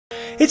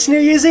It's New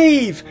Year's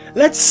Eve!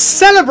 Let's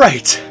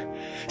celebrate!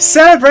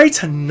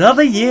 Celebrate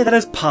another year that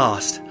has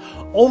passed.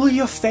 All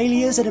your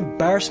failures and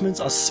embarrassments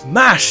are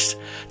smashed.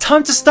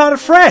 Time to start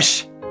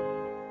afresh.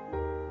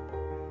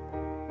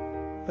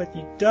 But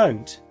you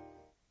don't,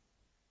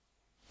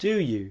 do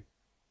you?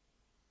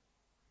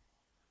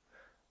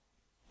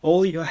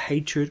 All your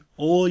hatred,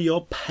 all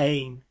your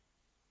pain,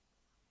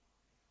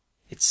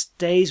 it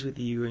stays with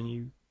you and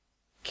you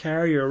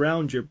carry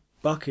around your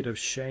bucket of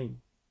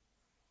shame.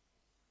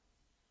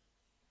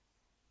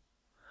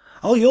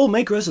 Oh, you'll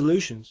make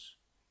resolutions.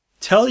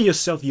 Tell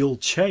yourself you'll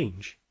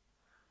change.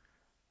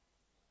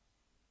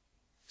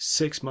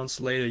 6 months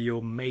later,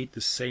 you'll make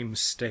the same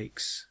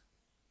mistakes.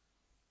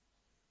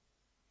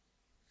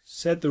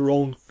 Said the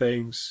wrong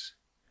things,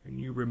 and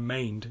you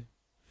remained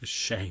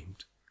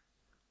ashamed.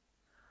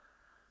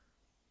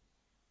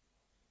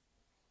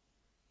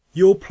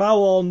 You'll plow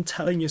on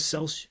telling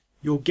yourself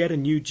you'll get a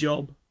new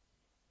job,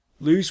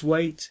 lose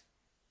weight,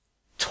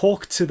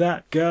 talk to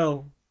that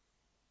girl.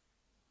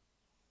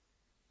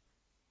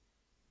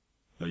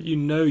 But you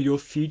know your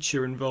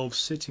future involves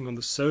sitting on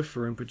the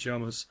sofa in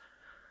pajamas,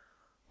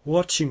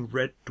 watching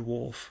Red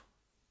Dwarf.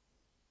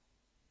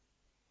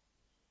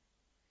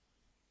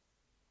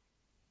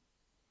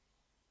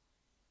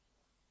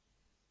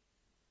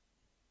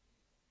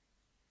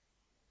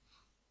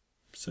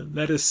 So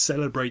let us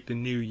celebrate the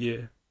new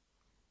year.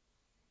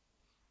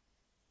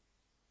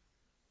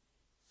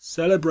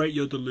 Celebrate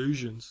your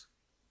delusions.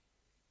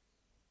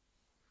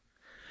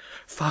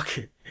 Fuck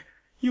it.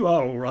 You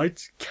are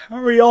alright.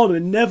 Carry on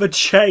and never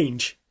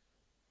change.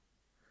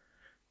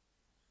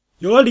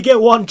 You'll only get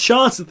one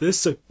chance at this,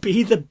 so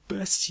be the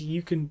best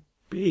you can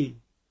be.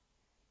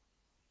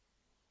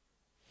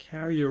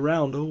 Carry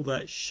around all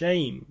that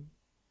shame.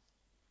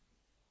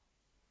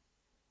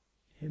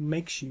 It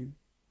makes you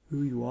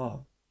who you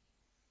are.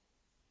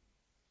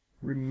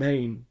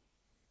 Remain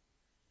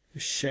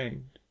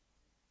ashamed.